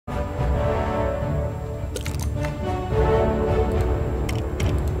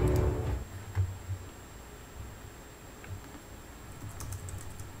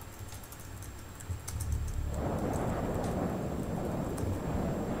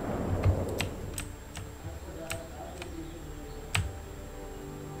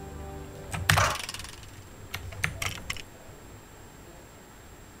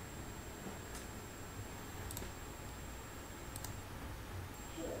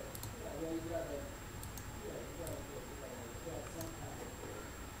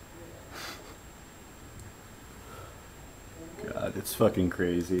It's fucking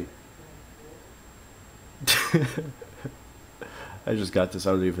crazy. I just got this.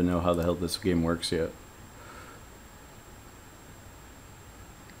 I don't even know how the hell this game works yet.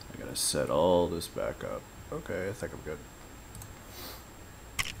 I gotta set all this back up. Okay, I think I'm good.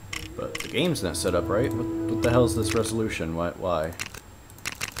 But the game's not set up right. What the hell is this resolution? Why?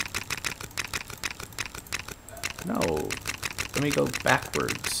 No. Let me go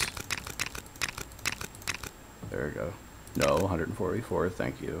backwards. There we go. No, 144,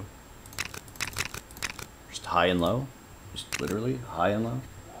 thank you. Just high and low? Just literally high and low?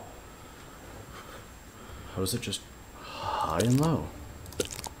 How is it just high and low?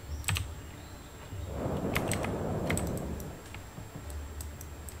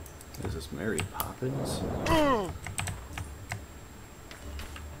 Is this Mary Poppins?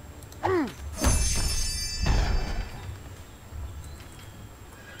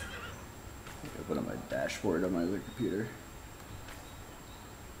 Put on my dashboard on my other computer.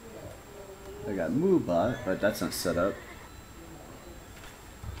 I got MooBot, but that's not set up.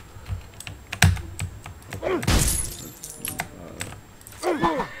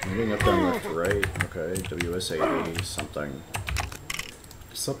 Moving up, down, left, right. Okay, WSA something.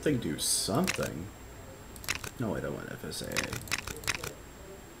 Something do something. No, I don't want FSA.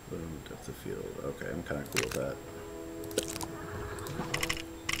 Boom, depth of field. Okay, I'm kind of cool with that.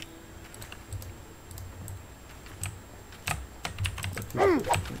 Let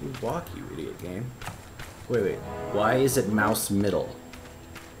me walk, you idiot game. Wait. Why is it mouse middle?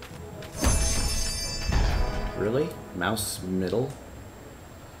 Really? Mouse middle?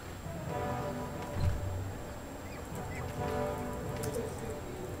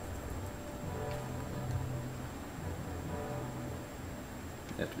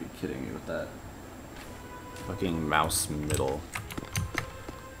 You have to be kidding me with that. Fucking mouse middle.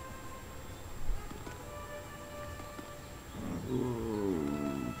 Ooh.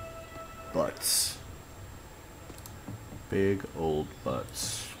 Butts. Big old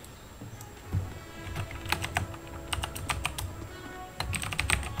butts.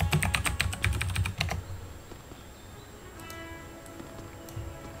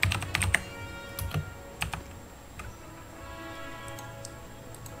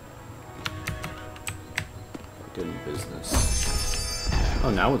 Fucking business.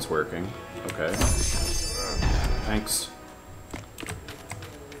 Oh, now it's working. Okay. Thanks.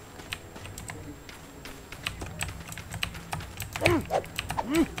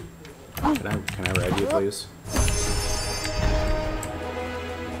 Can I ride you, please?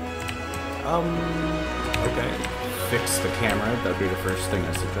 Okay. Fix the camera. That'd be the first thing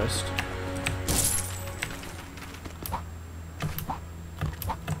I suggest.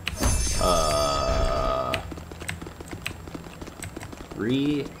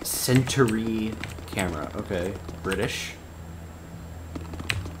 Century camera. Okay. British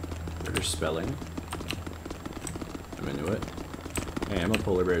spelling. I'm into it. Hey, I'm a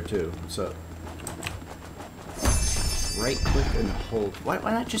polar bear too. What's up? Right click and hold. Why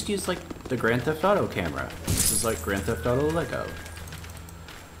not just use like the Grand Theft Auto camera? This is like Grand Theft Auto Lego.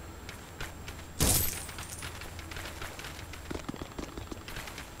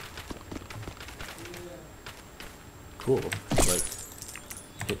 Cool. Like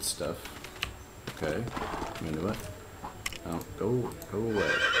hit stuff. Okay. I'm into it. Oh, go away.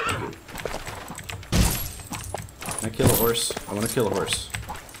 Thank you. Can I kill a horse? I want to kill a horse.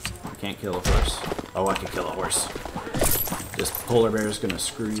 I can't kill a horse. Oh, I can kill a horse. This polar bear is gonna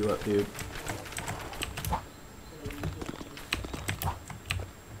screw you up, dude.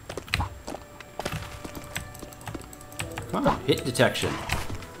 Come on, hit detection.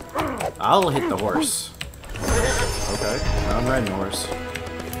 I'll hit the horse. Okay, I'm riding a horse.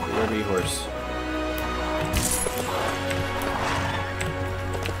 Where be horse?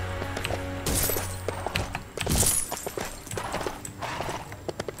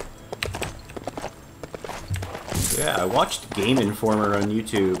 Yeah, I watched Game Informer on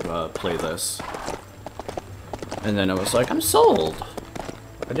YouTube play this. And then I was like, I'm sold!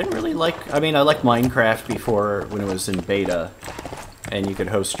 I didn't really like... I mean, I liked Minecraft before when it was in beta. And you could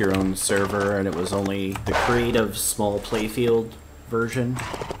host your own server, and it was only the creative small playfield version.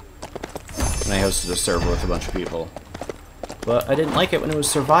 And I hosted a server with a bunch of people. But I didn't like it when it was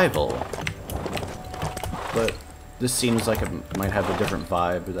survival. But this seems like it might have a different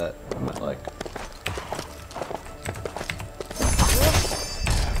vibe that I might like.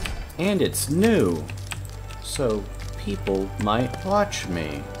 And it's new, so people might watch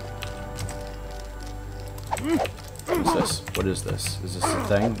me. What is this? What is this? Is this a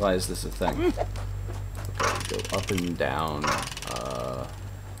thing? Why is this a thing? Okay, go up and down.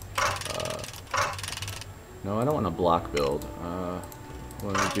 No, I don't want a block build.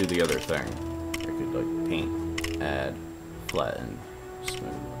 Let me do the other thing. I could like paint, add, flatten,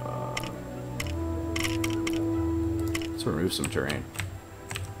 smooth. Let's remove some terrain.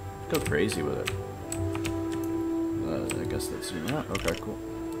 Go crazy with it. I guess that's not. Okay, cool.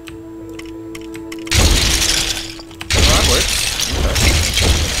 Well, that works. Okay.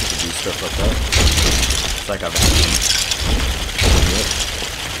 You could do stuff like that. It's like a vacuum.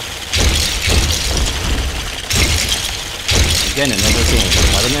 Again, another game.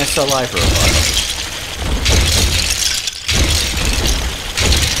 How did I sell live profile?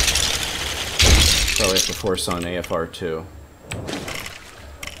 Probably have to force on AFR too.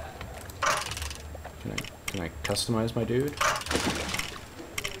 Can I customize my dude?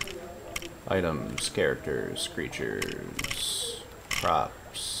 Items, characters, creatures,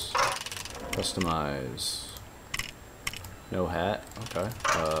 props, customize. No hat. Okay.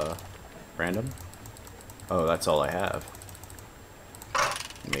 Random. Oh, that's all I have.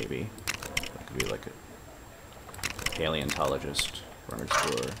 Maybe. That could be like a paleontologist or an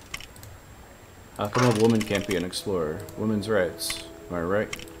explorer. How come a woman can't be an explorer? Women's rights. Am I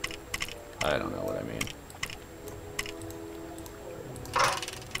right? I don't know what I mean.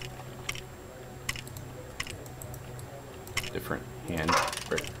 Different hand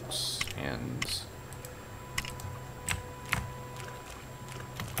bricks, hands.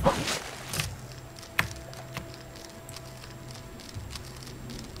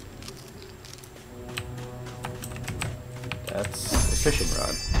 That's a fishing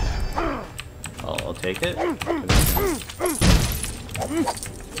rod. I'll take it.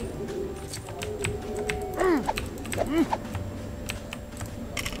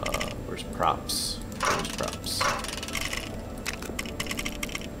 Where's props? Where's props?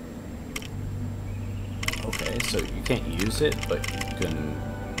 Okay, so you can't use it, but you can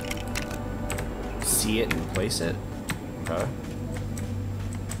see it and place it. Okay.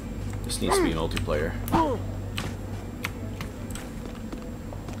 This needs to be multiplayer.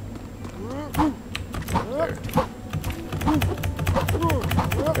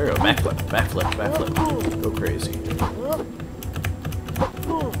 There we go, backflip, backflip, backflip. Go crazy.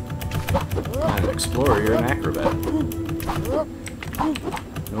 Not an explorer, you're an acrobat.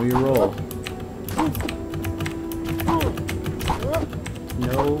 Know your role.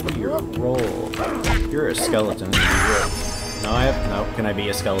 Know your role. You're a skeleton. No, no. Can I be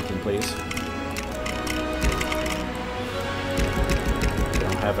a skeleton, please?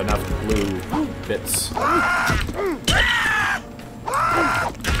 Don't have enough blue bits.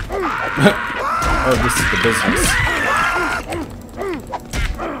 Oh, this is the business.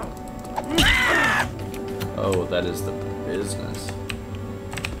 Oh, that is the business.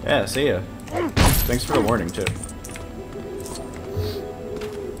 Yeah, see ya. Thanks for the warning, too.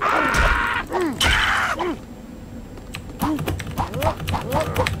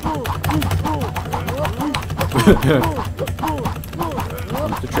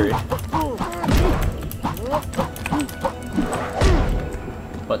 Up the tree.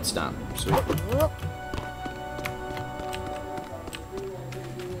 Butt stomp. Sweet.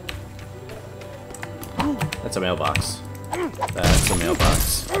 That's a mailbox. That's a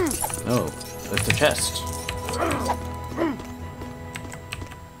mailbox. Oh, that's a chest.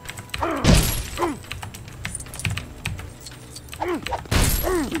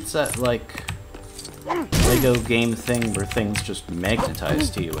 It's that, like, Lego game thing where things just magnetize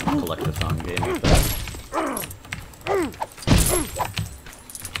to you in a collectathon game like that.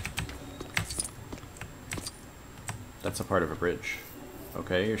 That's a part of a bridge.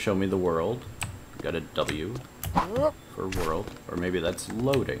 Okay, you're showing me the world. You got a W for world. Or maybe that's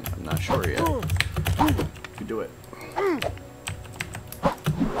loading. I'm not sure yet. You do it.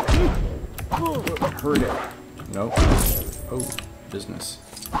 Heard it. Nope. Oh, business.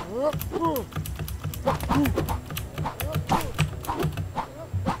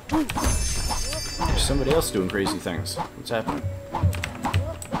 There's somebody else doing crazy things. What's happening?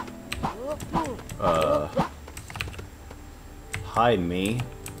 Hi, me.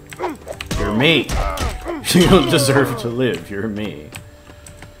 You're me. You don't deserve to live. You're me.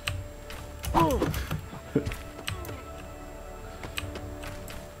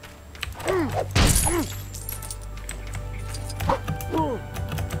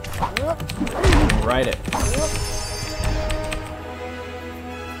 Ride it.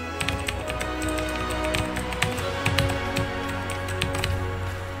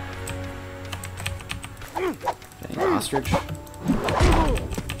 Dang, ostrich.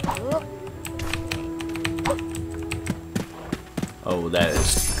 Oh, that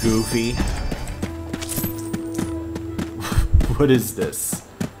is goofy. What is this?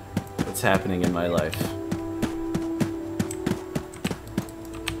 What's happening in my life?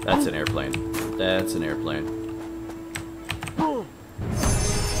 That's an airplane. That's an airplane.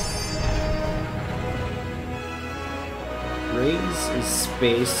 Raise is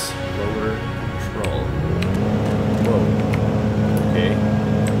space, lower control. Whoa. Okay.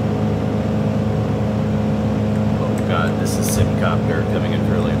 Oh god, this is Simcopter coming in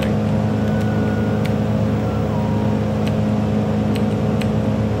for a landing.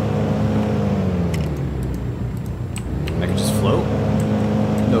 I can just float?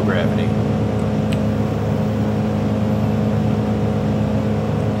 No gravity.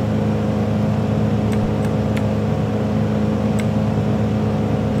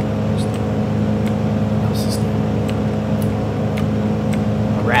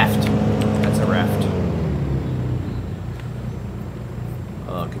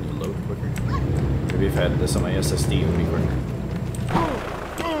 This on my SSD would be quicker.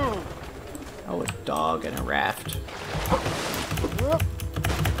 Oh, a dog and a raft. Oh,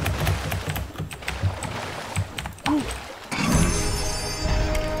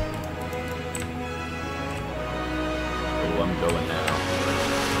 I'm going now.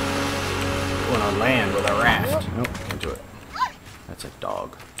 Going on land with a raft. Nope, can't do it. That's a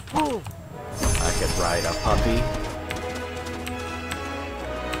dog. I could ride a puppy.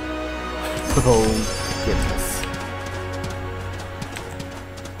 Oh. Goodness.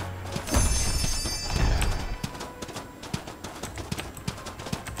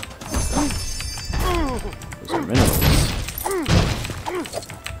 Those are minerals.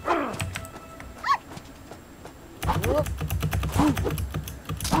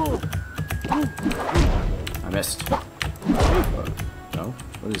 I missed. No?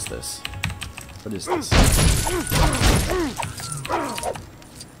 What is this? What is this?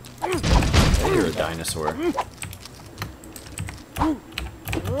 You're a dinosaur. Need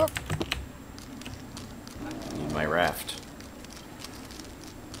my raft.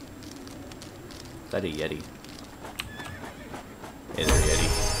 Is that a Yeti? Hey there, Yeti.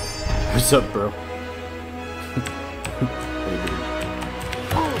 What's up, bro? Hey, dude.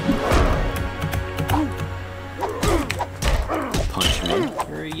 Punch me.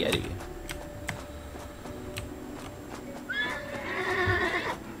 You're a Yeti.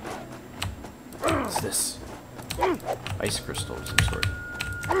 This ice crystal of some sort.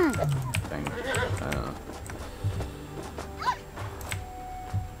 Thing. I don't know.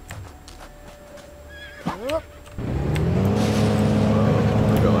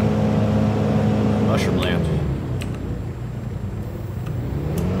 We're going. Mushroom land.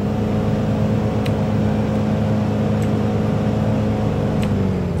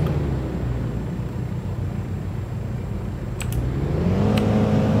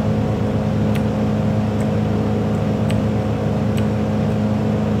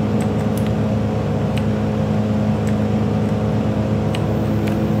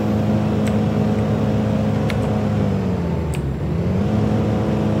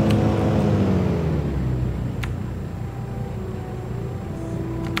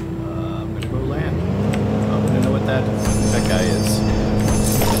 That guy is.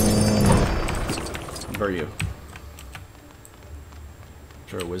 Who are you?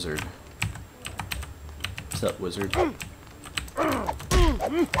 You're a wizard. What's up, wizard? I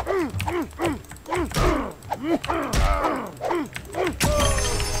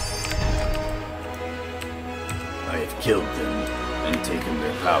have killed them and taken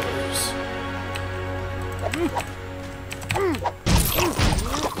their powers.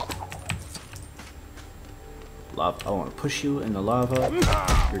 Lava. I want to push you in the lava.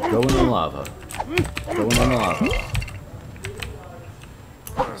 You're going in the lava. Going in the lava.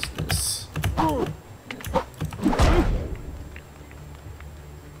 What's this? I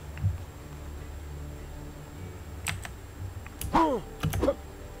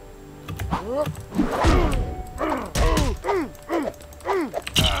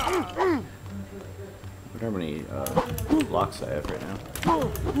wonder how many blocks I have right now.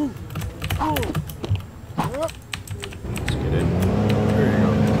 Let's get in. There you go.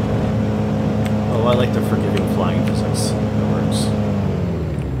 Oh, I like the forgiving flying physics. That works.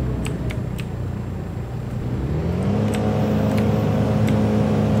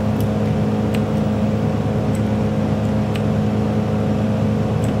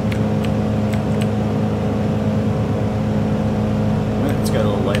 It's got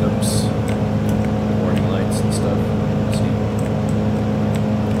little light ups. Warning lights and stuff. Let's see.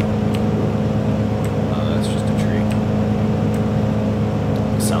 That's just a tree.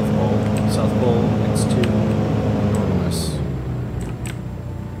 South Pole. South Pole next to Northwest.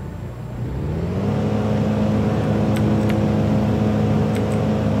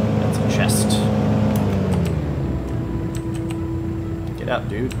 That's a chest. Get out,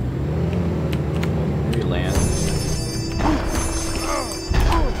 dude.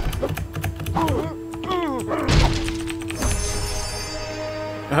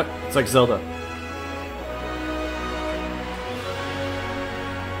 It's like Zelda.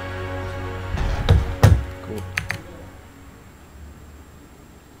 Cool.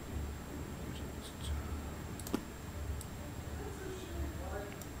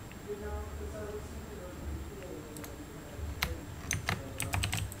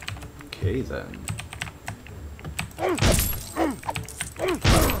 Okay then.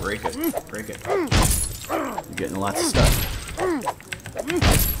 Break it. Break it. You're getting lots of stuff.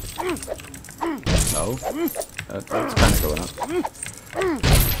 No? That's kind of going up.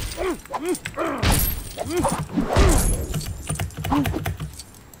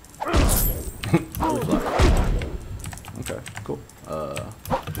 Okay, cool.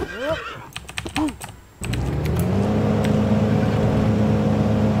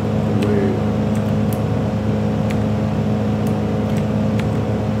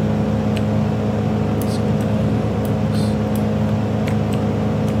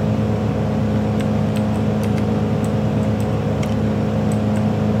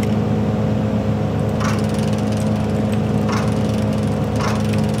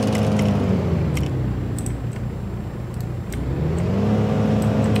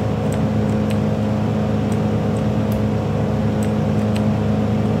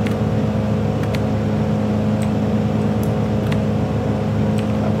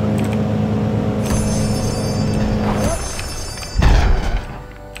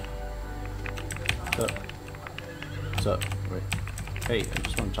 What's up? Wait. Hey, I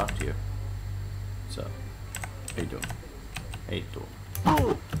just want to talk to you. What's up? How you doing? How you doing?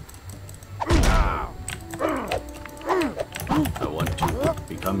 I want to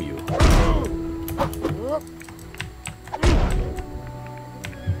become you.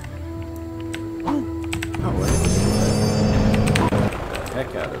 Oh, wait. Get the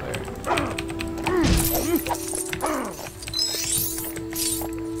heck out of there.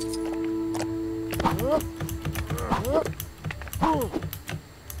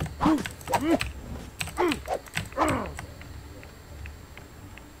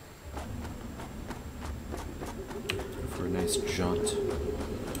 For a nice jaunt.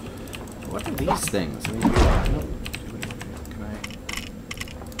 What are these things? I mean, can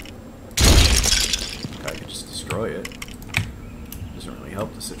I could just destroy it. Doesn't really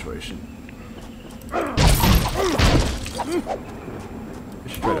help the situation. I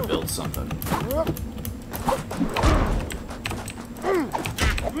should try to build something.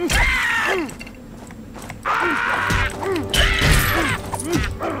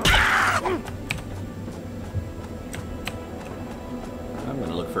 I'm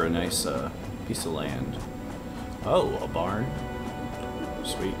gonna look for a nice piece of land. Oh, a barn.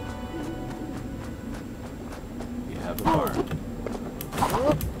 Sweet. You have a barn.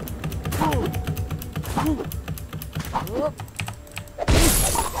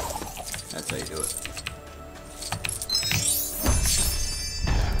 That's how you do it.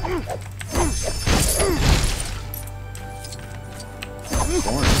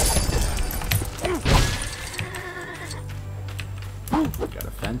 Corn. Got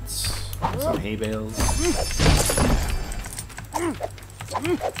a fence, some hay bales.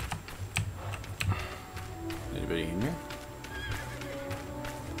 Anybody in here?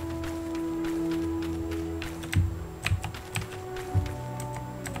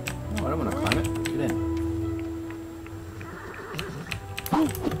 Oh, I don't want to climb it. Get in.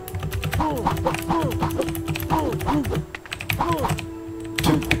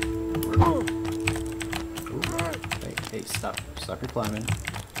 Hey, stop your climbing.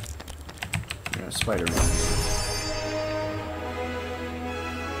 You're a Spider-Man.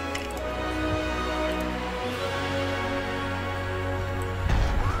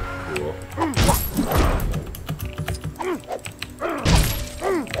 Cool.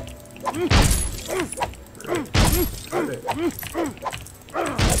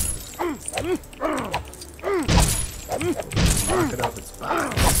 Knock it up, it's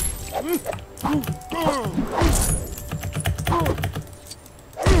fine.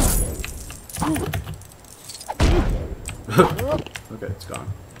 Okay, it's gone.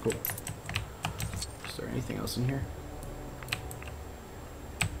 Cool. Is there anything else in here?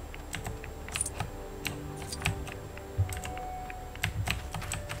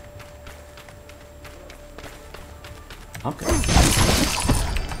 Okay.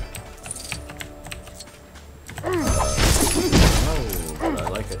 Oh, but I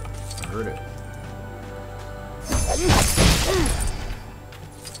like it. I heard it.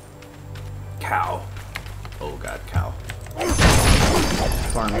 Cow. Oh god, cow.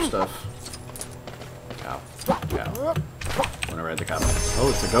 Farmer stuff. Cow. Cow. Wanna ride the cow. Oh,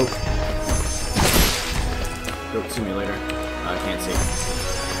 it's a goat. Goat simulator. I can't see.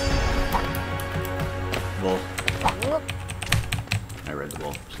 the bull. Can I raid the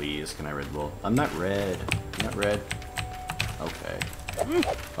bull? Please, can I raid the bull? I'm not red. I'm not red. Okay.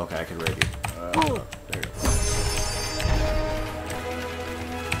 Okay, I can raid you. There you go.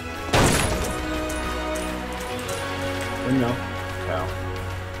 No. Cow.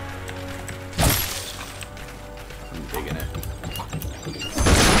 I'm digging it.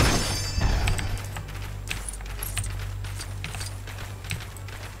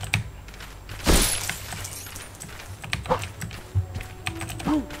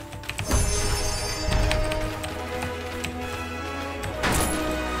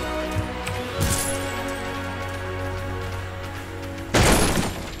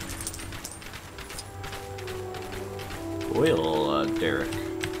 Oil, Derek.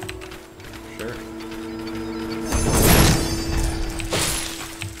 Sure.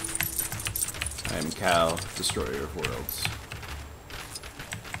 I am Cow, destroyer of worlds.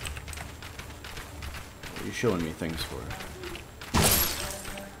 What are you showing me things for?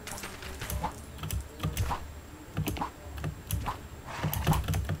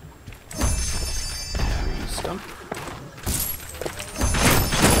 Tree stump.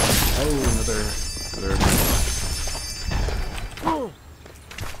 Oh, another.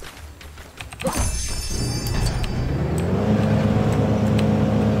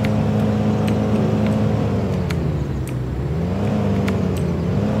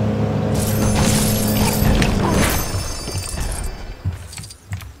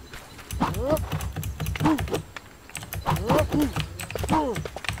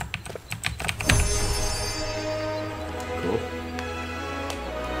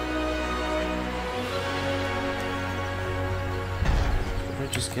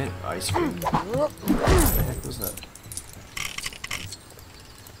 Just get ice cream. What the heck was that?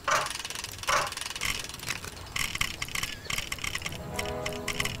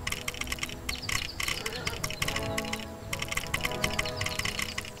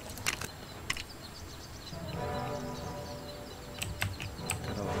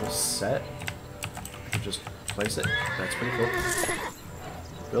 Got a whole set. I could just place it. That's pretty cool.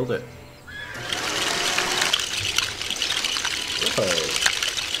 Build it. Whoa.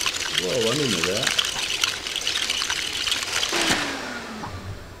 Whoa, I'm into that.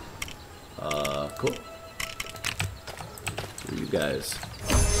 Cool. Who are you guys?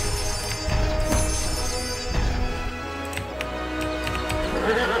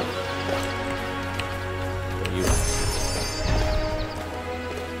 What are you?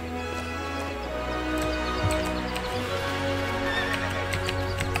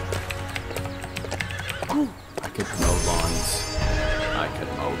 I could mow lawns. I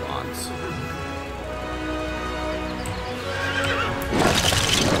could mow lawns.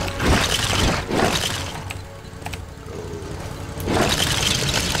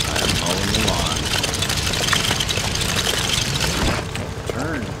 I'm mowing the lawn.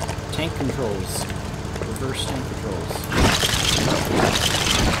 Turn. Tank controls. Reverse tank controls.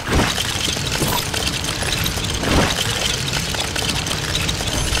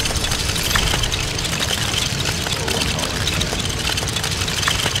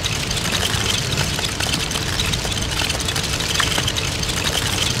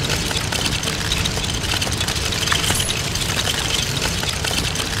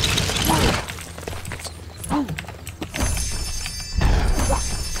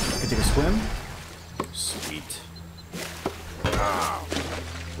 Swim? Sweet.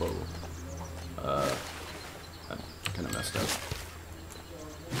 Whoa. I kind of messed up.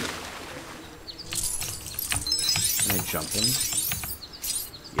 Can I jump in?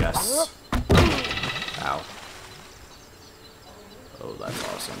 Yes. Ow. Oh, that's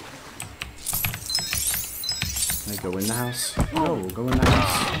awesome. Can I go in the house? No, go in the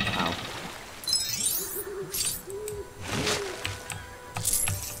house. Ow.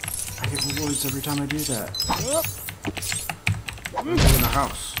 I get rewards every time I do that. I'm in the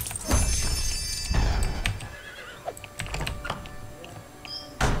house.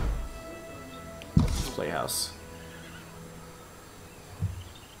 Playhouse.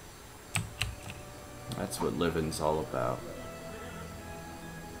 That's what living's all about.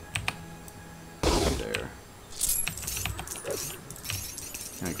 There.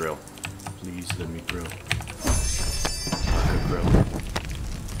 Can I grill? Please let me grill. I could grill.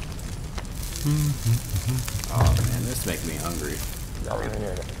 Oh man, this makes me hungry.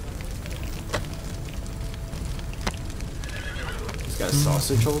 He's got a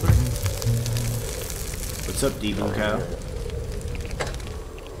sausage holder? What's up, Demon Cow?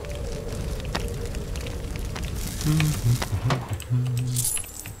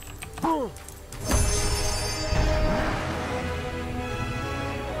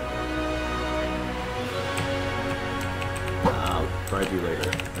 do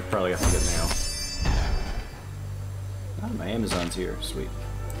later. I probably have to get mail. Oh, my Amazon's here. Sweet.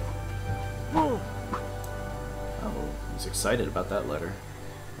 Oh, he's excited about that letter.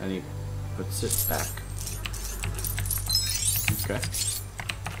 And he puts it back. Okay.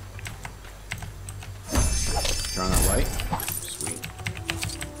 Turn on light. Sweet.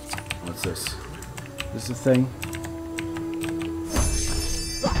 What's this? This is a thing.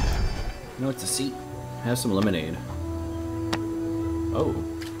 No, it's a seat. Have some lemonade. Oh.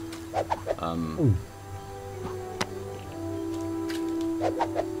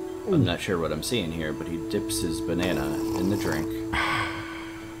 I'm not sure what I'm seeing here, but he dips his banana in the drink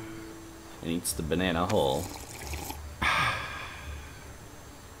and eats the banana whole.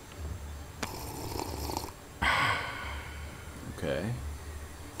 Okay.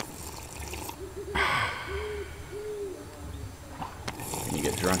 Can you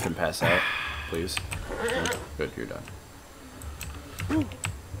get drunk and pass out, please? Oh, good, you're done.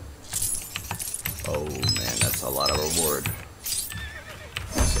 Oh man, that's a lot of reward.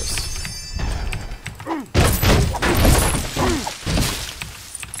 What's this?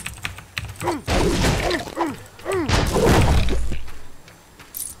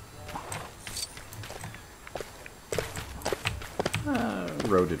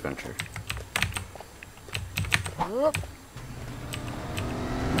 Road adventure. I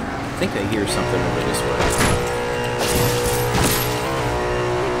think I hear something over this way.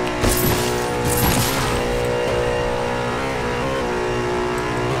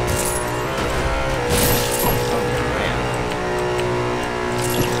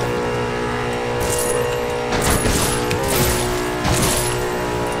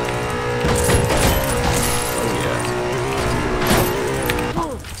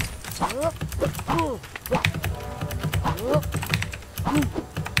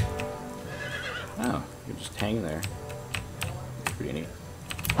 Oh, you just hang there. Pretty neat.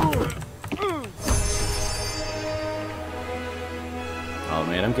 Oh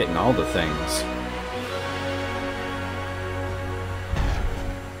man, I'm getting all the things.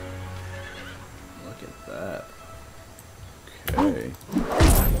 Look at that. Okay.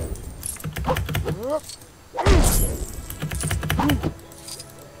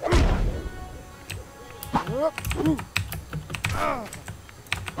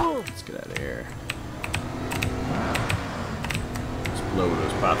 Let's get out of here. Let's blow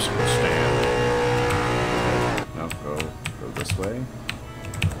those popsicle stand. No, go this way.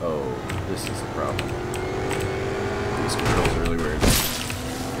 Oh, this is a problem. These controls are really weird.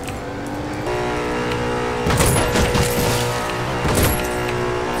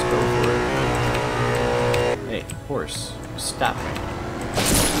 Let's go for it. Hey, horse, stop me.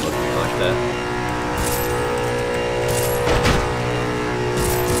 Look at me like that.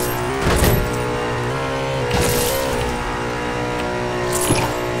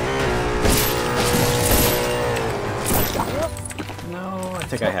 I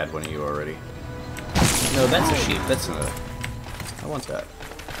think I had one of you already. No, that's a sheep. That's not. I want that.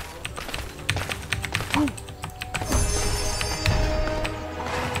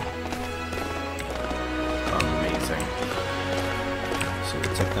 Amazing. See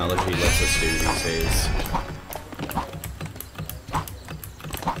what technology lets us do these days.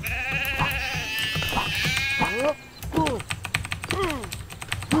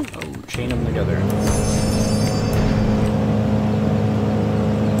 Oh, chain them together.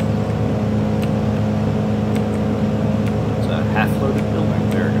 Half-loaded building.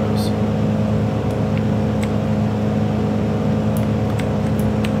 There it goes.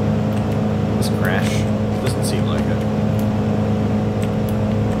 This crash doesn't seem like it.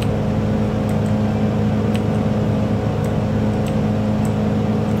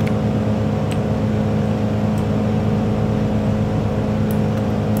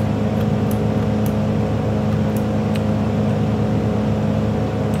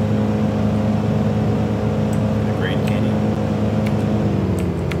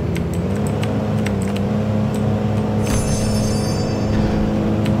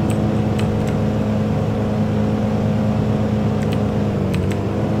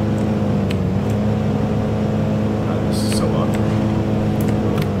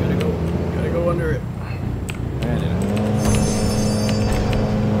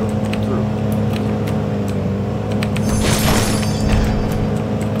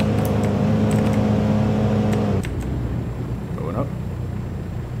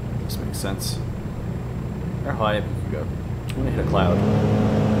 Sense. How high up you can go. I'm gonna hit a cloud.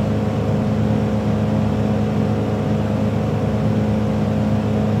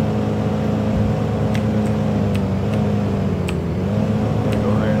 Go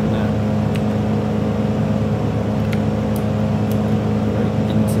higher than that.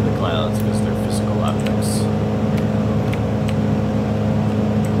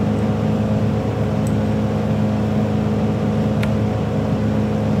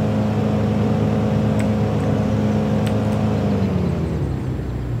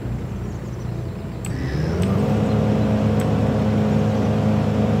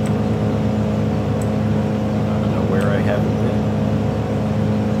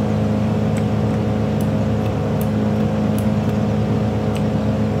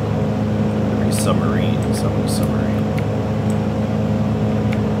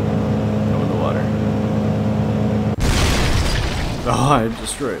 Oh, I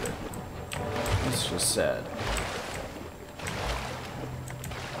destroyed it. That's just sad.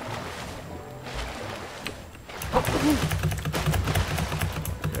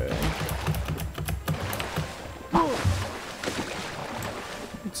 Okay.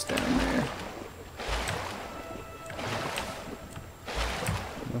 It's down there.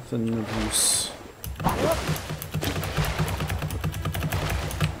 Nothing of use.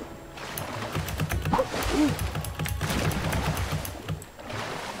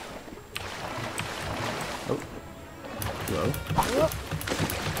 Oh. Hello.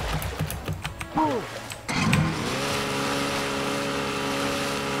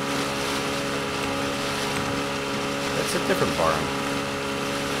 That's a different farm.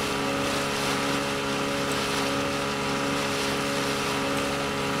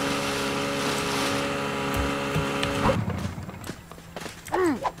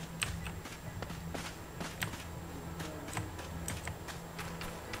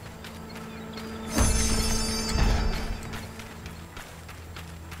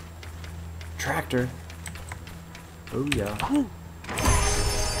 Tractor. Oh yeah.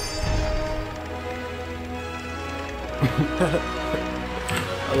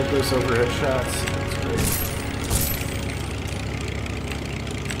 I love those overhead shots. That's great.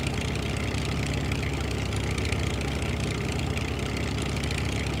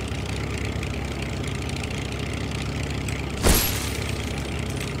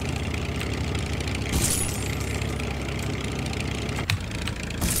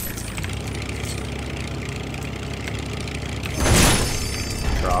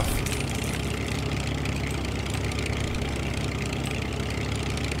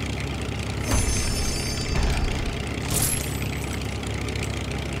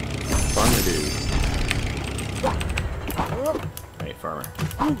 Hey, farmer.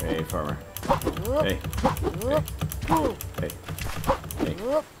 Hey, farmer. Hey. Hey. Hey. Hey.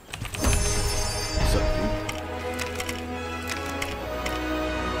 What's up, dude?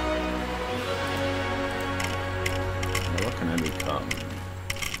 Now, what can I become?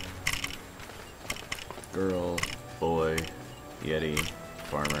 Girl, boy, yeti,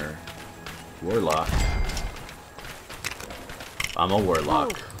 farmer, warlock. I'm a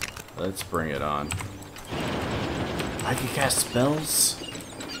warlock. Let's bring it on. I can cast spells?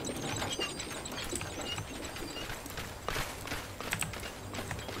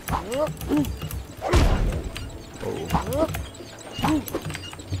 Oh.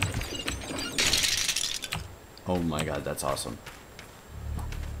 Oh my god, that's awesome.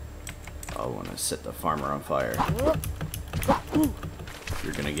 I want to set the farmer on fire.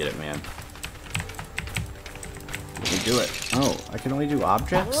 You're gonna get it, man. Let me do it. Oh, I can only do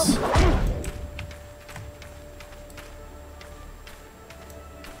objects?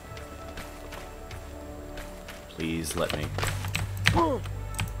 Please let me. Nope,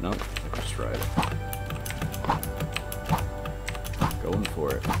 I just tried it. Going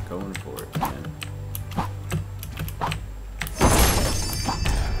for it. Going for it, man.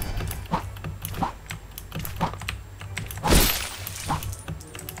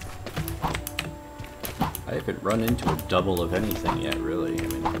 I haven't run into a double of anything yet, really. I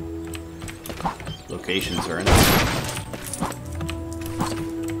mean, locations are anything.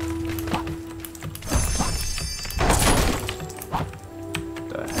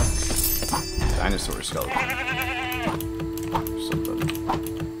 Dinosaur skeleton. Something.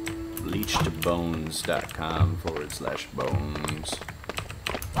 Leechtobones.com/bones.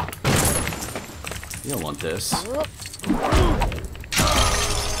 You don't want this.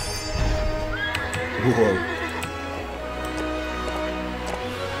 Whoa.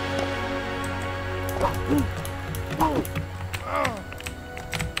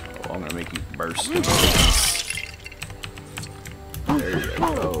 Oh, I'm gonna make you burst. There you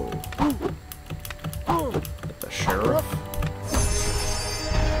go. The sheriff.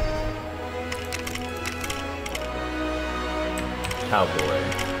 Cowboy.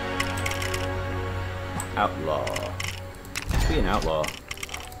 Outlaw. Let's be an outlaw.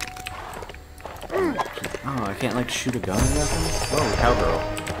 Oh, I can't like shoot a gun or nothing? Whoa, cowgirl.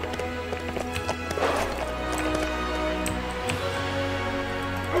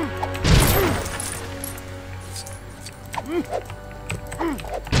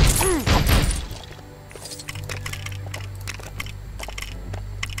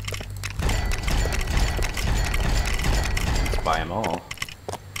 Buy them all.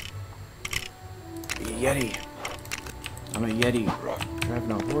 Yeti. I'm a Yeti.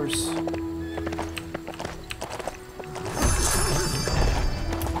 Driving a horse.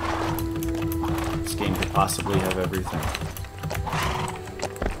 This game could possibly have everything.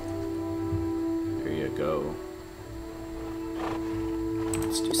 There you go.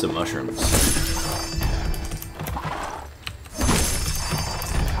 Some mushrooms.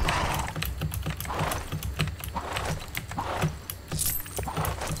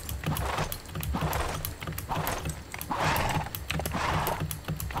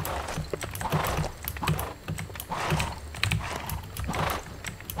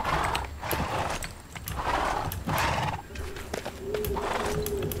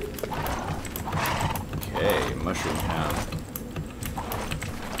 Okay, mushroom town.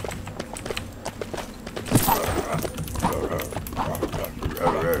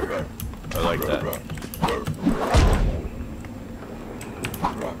 I like that.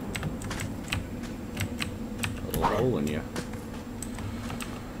 A little hole in you.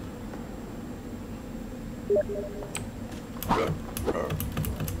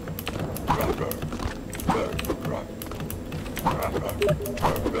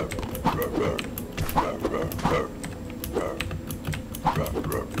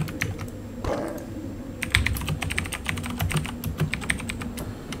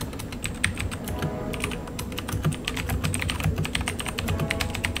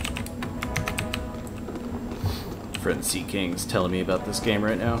 Friend C King's telling me about this game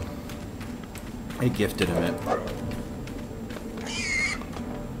right now. I gifted him it.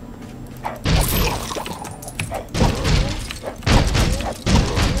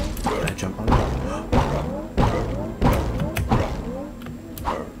 Can I jump on it?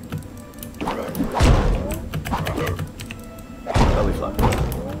 Belly flop.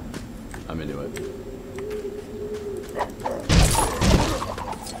 I'm into it.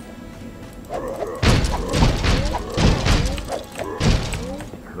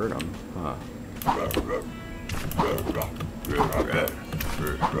 Hurt him, huh?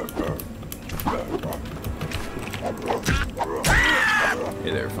 Hey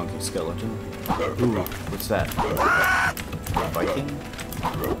there, funky skeleton. Ooh, what's that? Viking?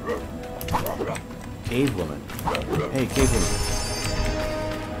 Cave woman. Hey, cave woman.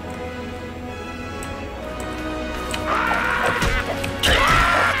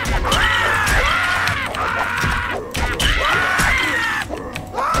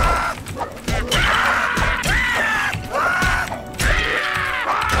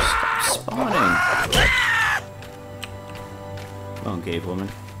 Come on, cave woman.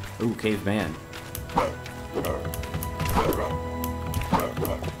 Ooh, caveman.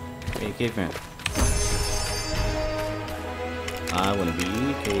 Hey, caveman. I wanna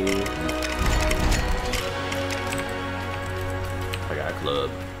be cave. I got a club.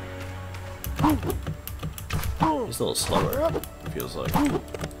 He's a little slower, it feels like.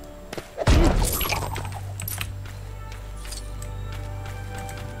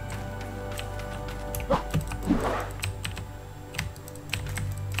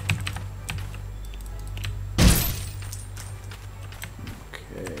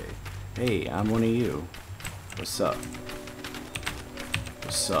 Hey, I'm one of you. What's up?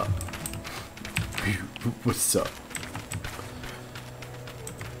 What's up? What's up?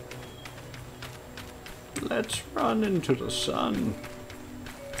 Let's run into the sun.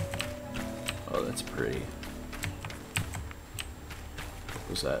 Oh, that's pretty. What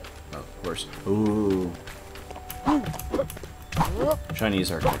was that? Oh, of course. Ooh. Chinese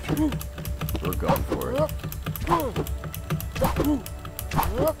architecture. We're going for it.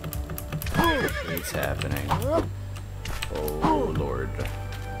 What's happening? Oh, Lord.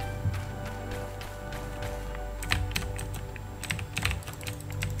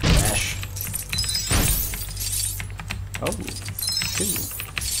 Ash. Oh.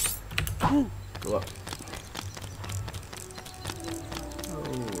 Ooh. Go up.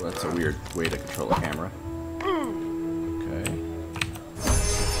 Oh, that's a weird way to control a camera. Okay.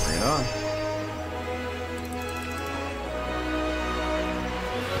 Bring it on.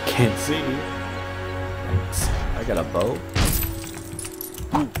 Can't see. Thanks. I got a bow.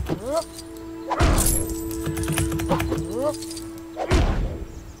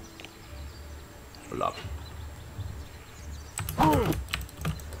 Hold up. I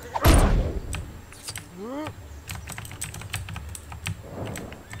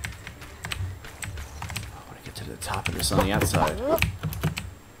want to get to the top of this on the outside.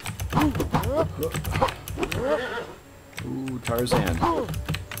 Ooh, Tarzan.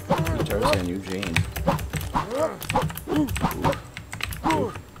 You Tarzan, you Jane. Ooh.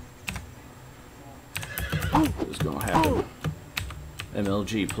 Ooh. What's gonna happen?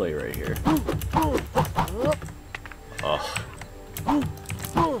 MLG play right here. Oh.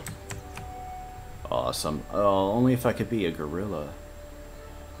 Awesome. Oh, only if I could be a gorilla.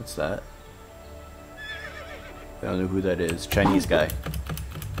 What's that? I don't know who that is. Chinese guy.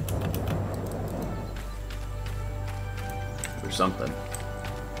 Or something.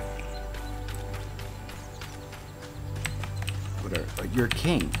 You're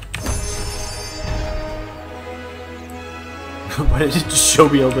king. Why did it just show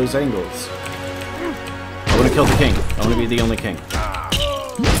me all those angles? I want to kill the king. I want to be the only king.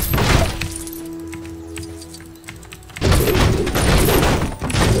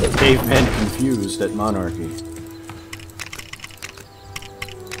 Caveman confused at monarchy.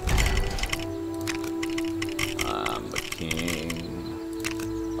 I'm a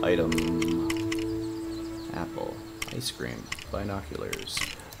king. Item. Apple. Ice cream. Binoculars.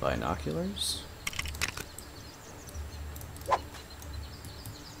 Binoculars?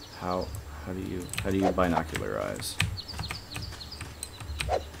 How do you binocularize?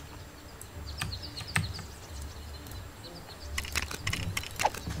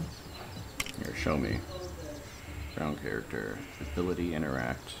 Here, show me. Ground character. Ability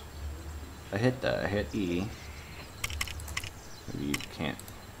interact. I hit that. I hit E. Maybe you can't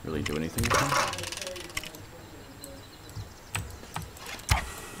really do anything with them.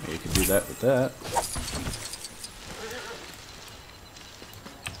 Maybe you could do that with that.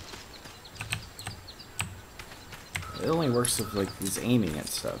 It only works if, like, he's aiming at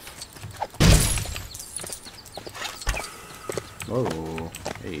stuff. Whoa.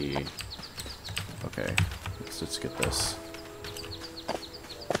 Hey. Okay. Let's get this.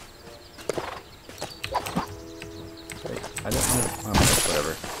 Wait, I don't know. Oh,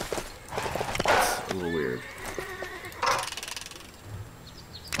 whatever. It's a little weird.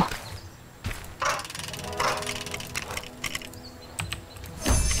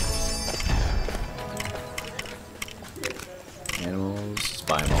 Animals, let's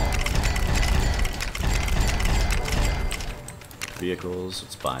buy them all. Vehicles,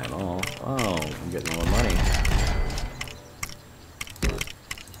 let's buy them all. Oh, I'm getting more money.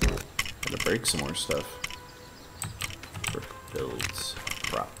 Gotta break some more stuff. Builds,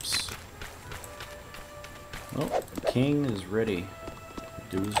 props. Oh, the king is ready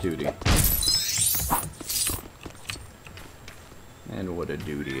to do his duty. And what a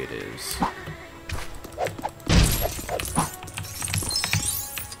duty it is.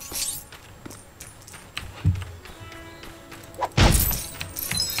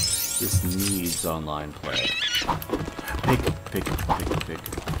 This needs online play. Pick.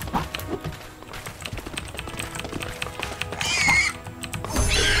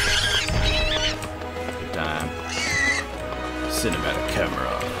 Good time. Cinematic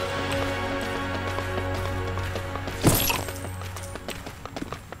camera.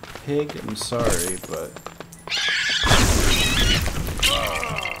 Pig, I'm sorry, but...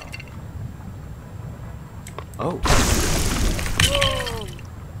 Oh.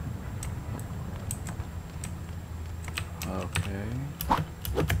 Okay.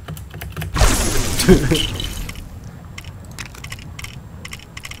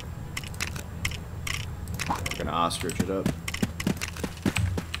 We're gonna ostrich it up.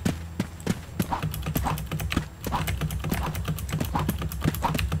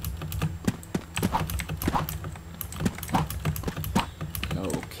 No,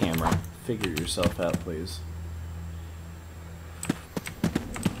 camera. Figure yourself out, please.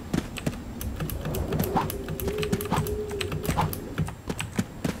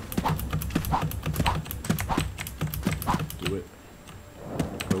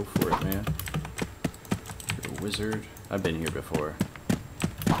 Wizard. I've been here before.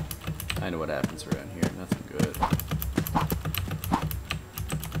 I know what happens around here. Nothing good.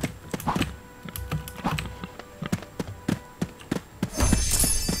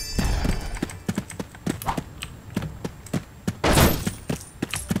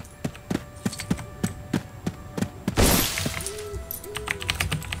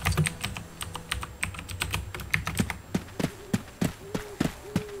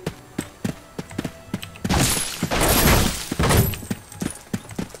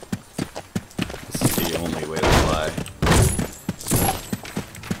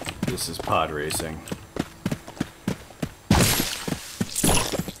 This is pod racing.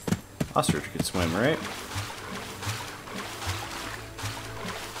 Ostrich could swim, right?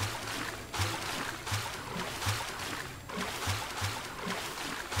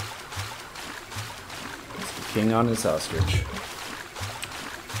 It's the king on his ostrich.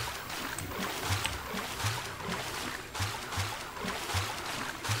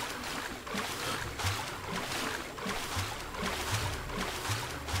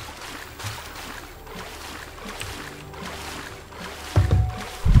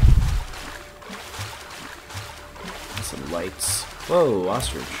 Some lights. Whoa,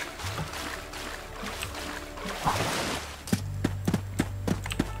 ostrich.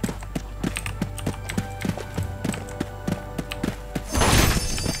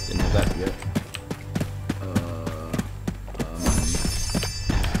 Didn't have that yet.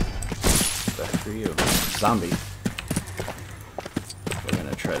 zombie. We're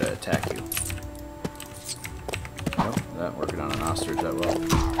gonna try to attack you. Nope, not working on an ostrich that well.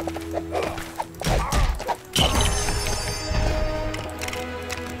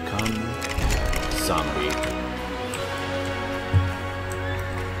 Come, zombie.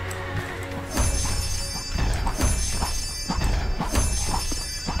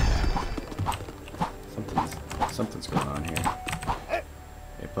 Something's going on here.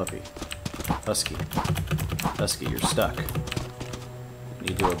 Hey, puppy. Husky. Husky, you're stuck. You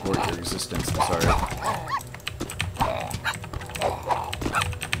need to abort your existence, I'm sorry.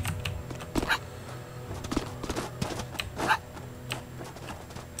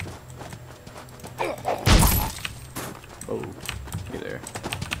 Oh, hey there.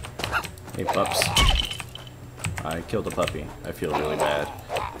 Hey, pups. I killed a puppy. I feel really bad.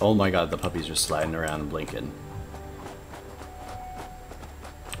 Oh my god, the puppy's just sliding around and blinking.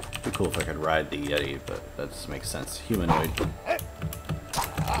 It'd be cool if I could ride the Yeti, but that just makes sense. Humanoid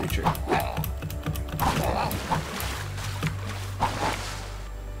creature.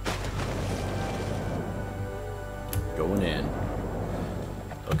 Going in.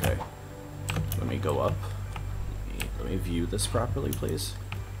 Okay. Let me go up. Let me view this properly, please.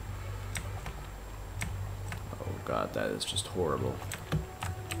 Oh god, that is just horrible.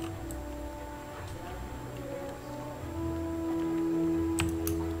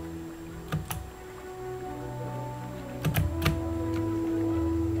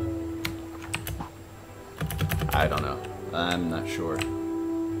 I don't know. I'm not sure.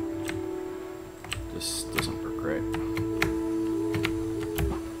 This doesn't work great.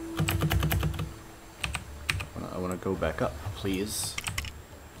 I want to go back up, please.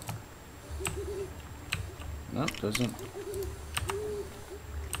 No, doesn't.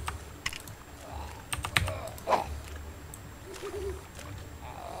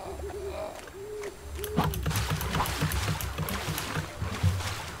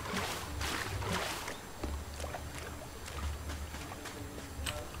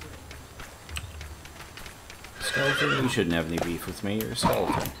 Skeleton, you shouldn't have any beef with me. You're a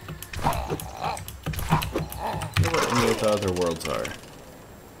skeleton. You know what any of the other worlds are.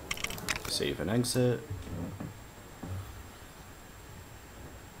 Save and exit.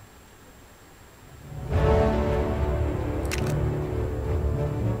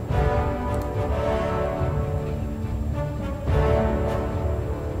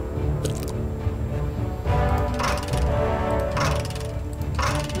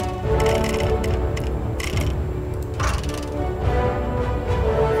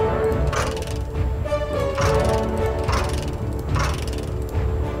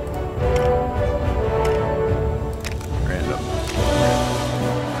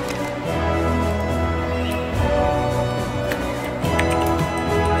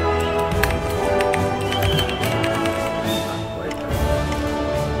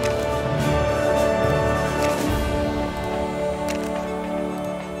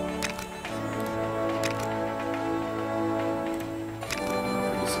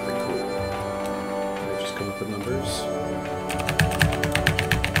 The numbers.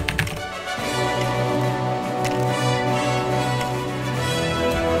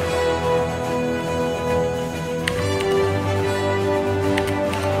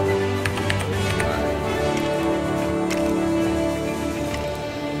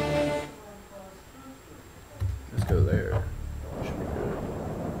 Let's go there. Should be good.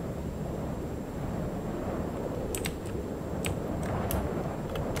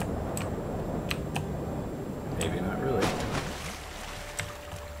 Maybe not really.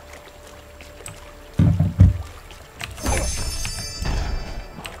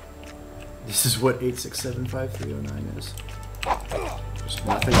 This is what 8675309 is. There's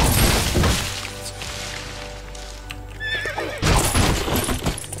nothing.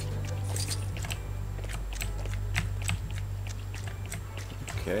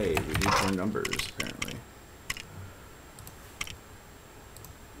 Okay, we need more numbers apparently.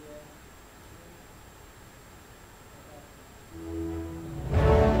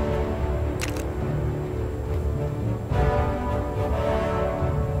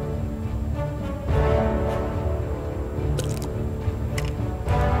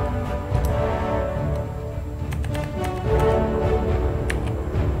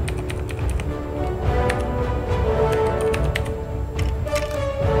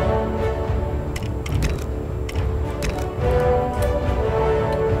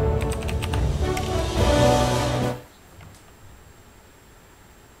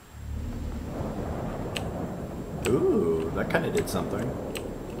 Ooh, that kind of did something.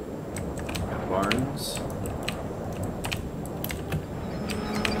 Got barns.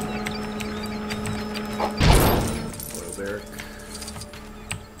 cleric.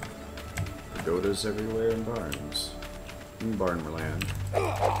 Pagodas everywhere in barns. In Barnland.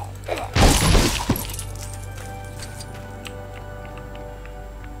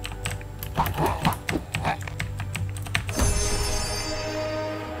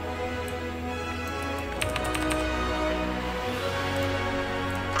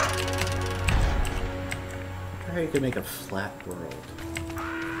 How you could make a flat world.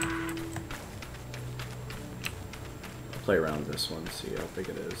 Play around with this one, see how big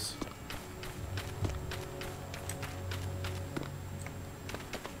it is.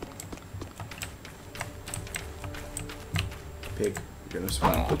 Pig, you're gonna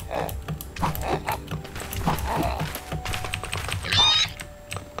swim.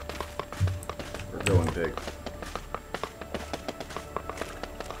 We're going, pig.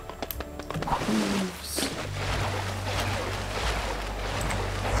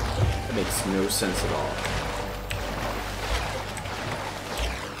 That makes no sense at all.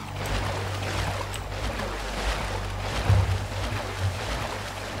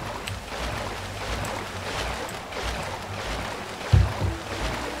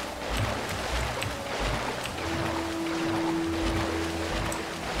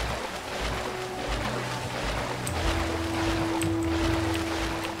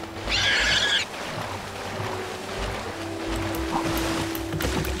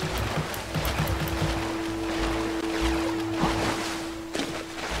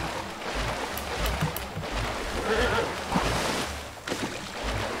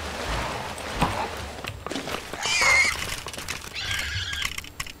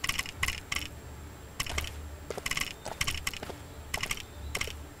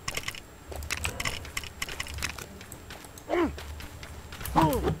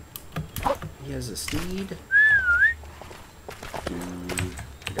 He has a steed. Dude,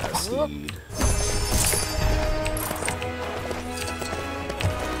 I got a steed.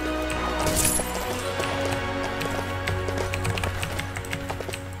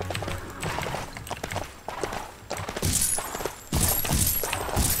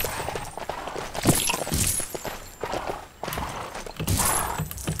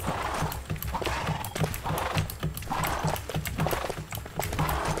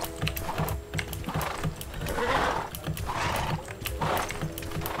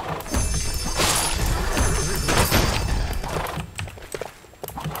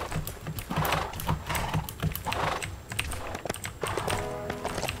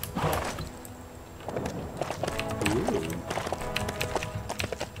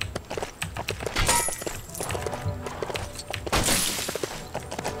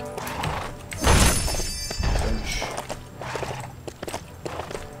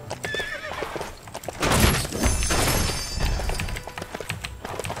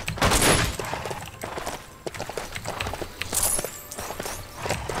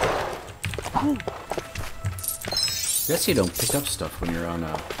 I guess you don't pick up stuff when you're on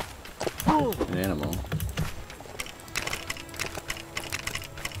an animal.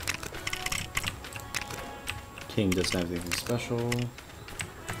 King doesn't have anything special.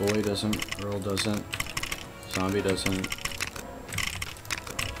 Boy doesn't. Earl doesn't. Zombie doesn't.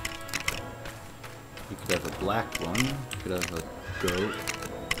 You could have a black one. You could have a goat.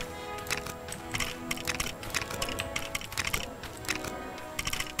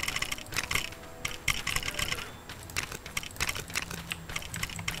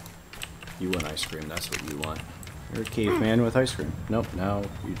 You want ice cream, that's what you want. You're a caveman with ice cream. Nope, now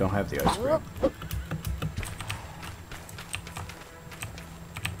you don't have the ice cream.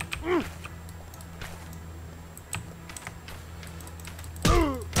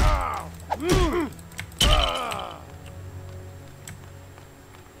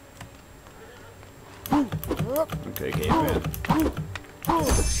 Okay, caveman.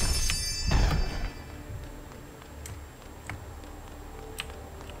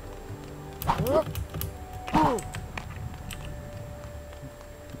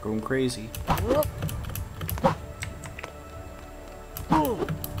 Going crazy.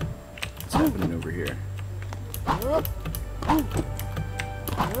 What's happening over here?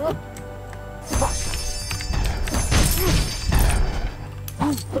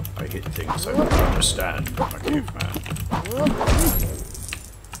 I hit things I don't understand. I'm a caveman. We're in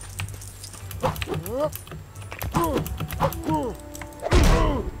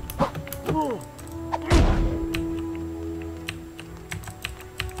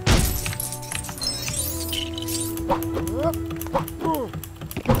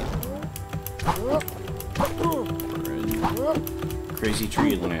crazy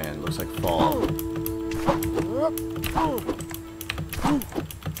tree land. Looks like fall.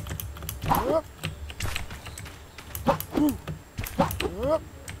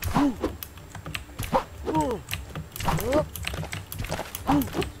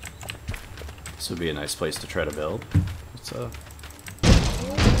 This would be a nice place to try to build. What's up?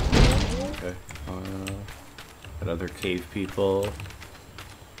 Okay. Got other cave people.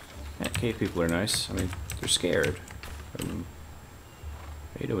 Yeah, cave people are nice. I mean, they're scared. How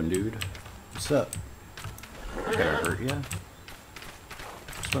you doing, dude? What's up? I gotta hurt ya.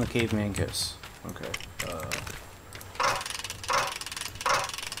 Just want a caveman kiss. Okay.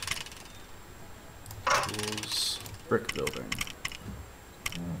 Tools. Brick building.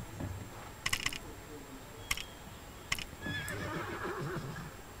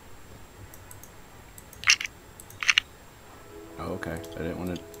 Oh, okay. I didn't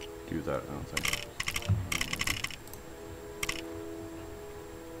want to do that, I don't think.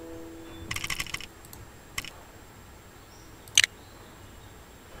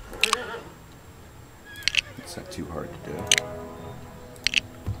 It's not too hard to do.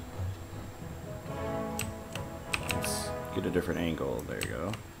 Let's get a different angle. There you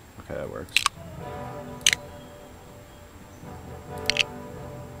go. Okay, that works.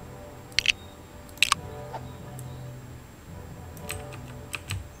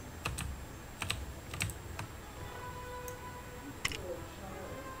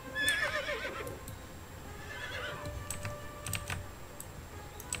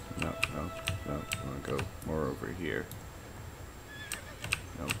 Go more over here.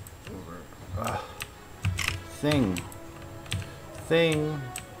 No, over. Thing.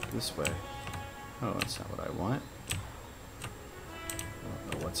 This way. Oh, that's not what I want. I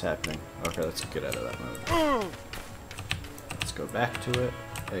don't know what's happening. Okay, let's get out of that mode. Let's go back to it.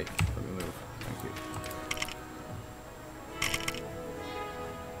 Hey, let me move. Thank you.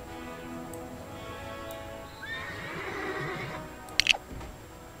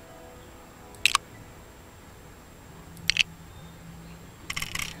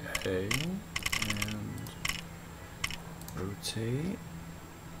 Okay, and rotate.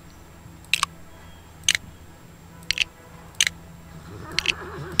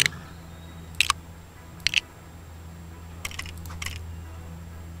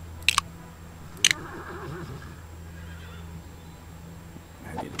 I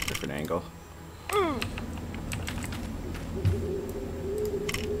need a different angle.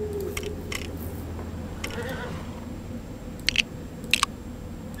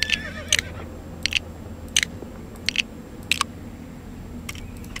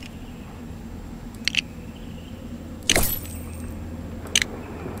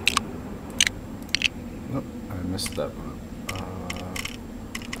 Nope, I missed that one.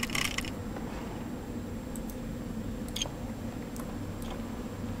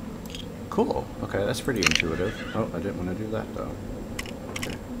 Cool. Okay, that's pretty intuitive. Oh, I didn't want to do that though.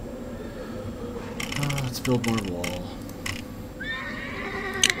 Okay. Let's build more wall.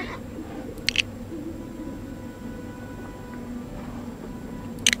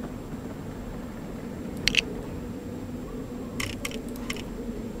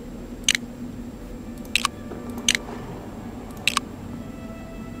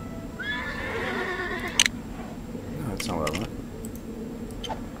 No, that's not what I want.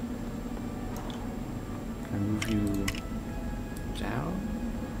 Can I move you down?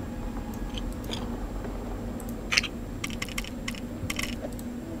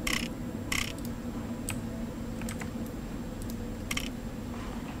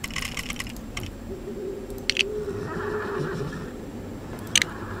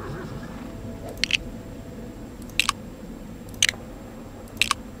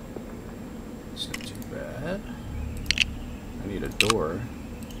 It's not too bad. I need a door.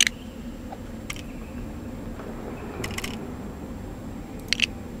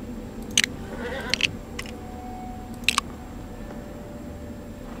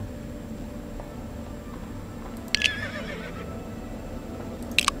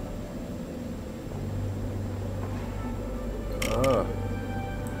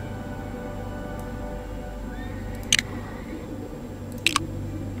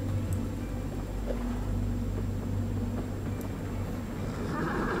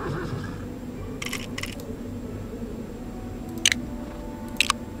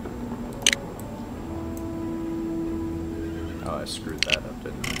 Oh, I screwed that up,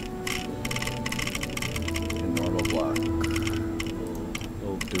 didn't I? In normal block.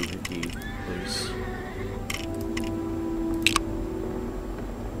 Little doohickey, please.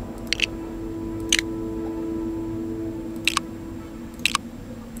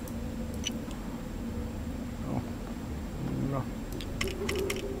 Oh. No. I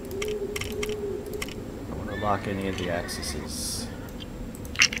don't want to lock any of the axes.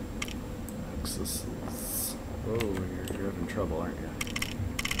 Oh, you're having trouble, aren't you?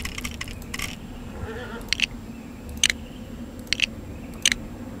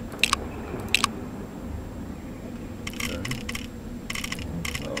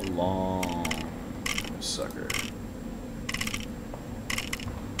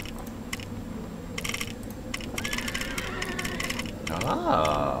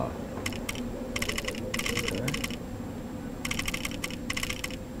 Ah. Okay.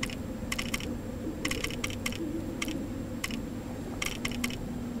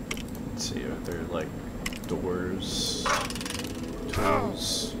 Let's see, are there like doors,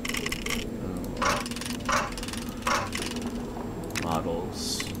 tools,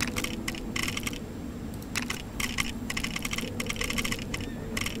 models?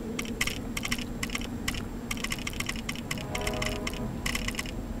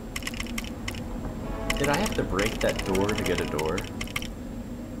 Did I have to break that door to get a door?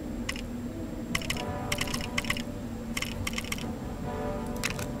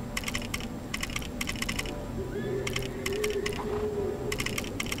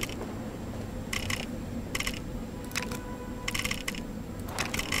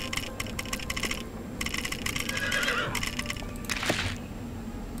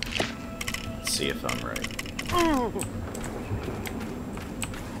 Let's see if I'm right.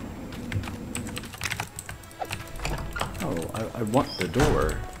 I want the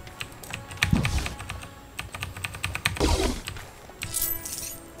door.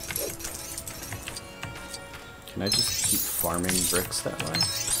 Can I just keep farming bricks that way?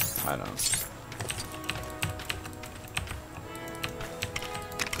 I don't know.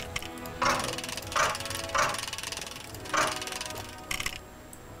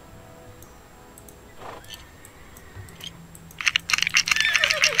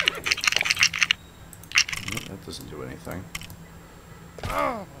 That doesn't do anything.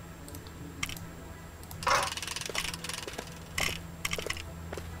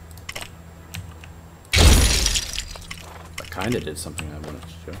 Kinda did something I wanted to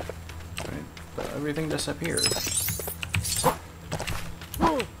do. Right. But everything disappeared.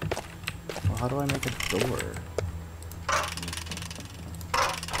 Well, how do I make a door?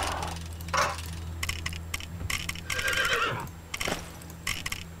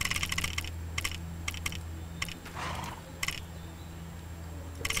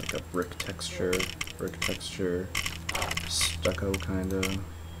 It's like a brick texture, stucco kinda,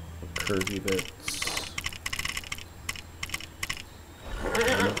 curvy bits.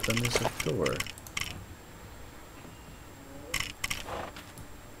 One of them is a door.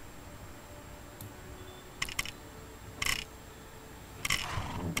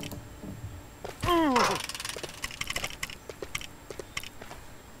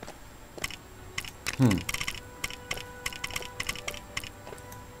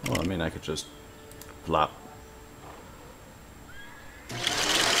 Well, I mean, I could just plop.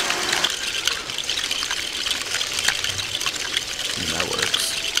 That works.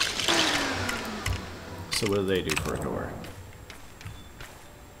 So what do they do for a door?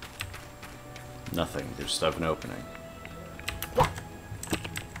 Nothing. They just have an opening.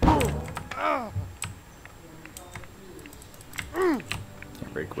 Can't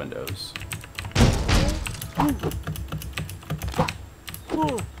break windows.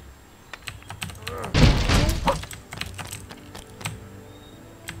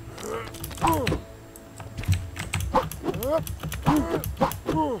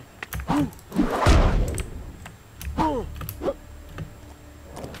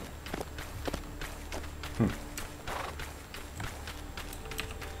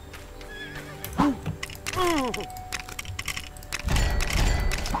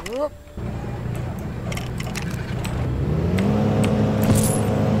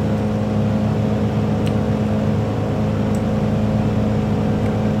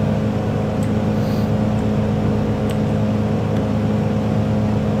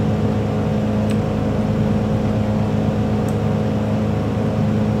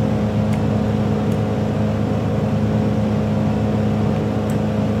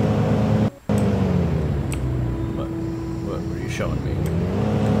 Showing me.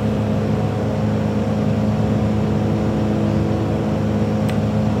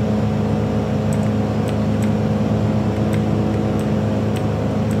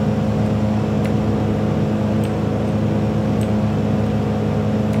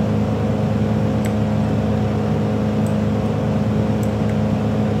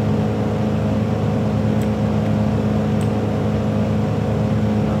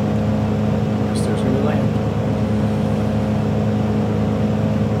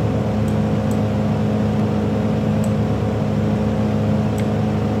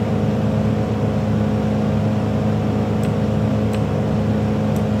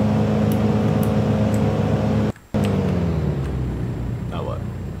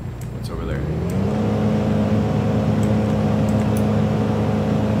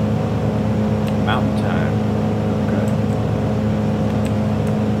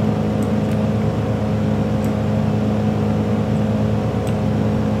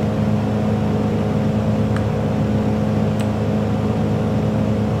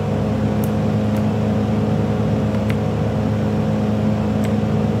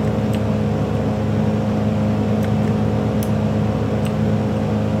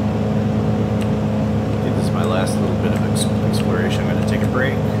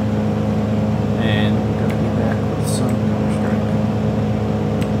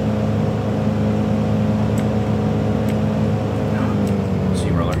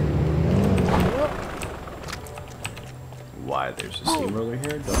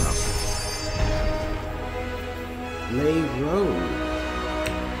 road.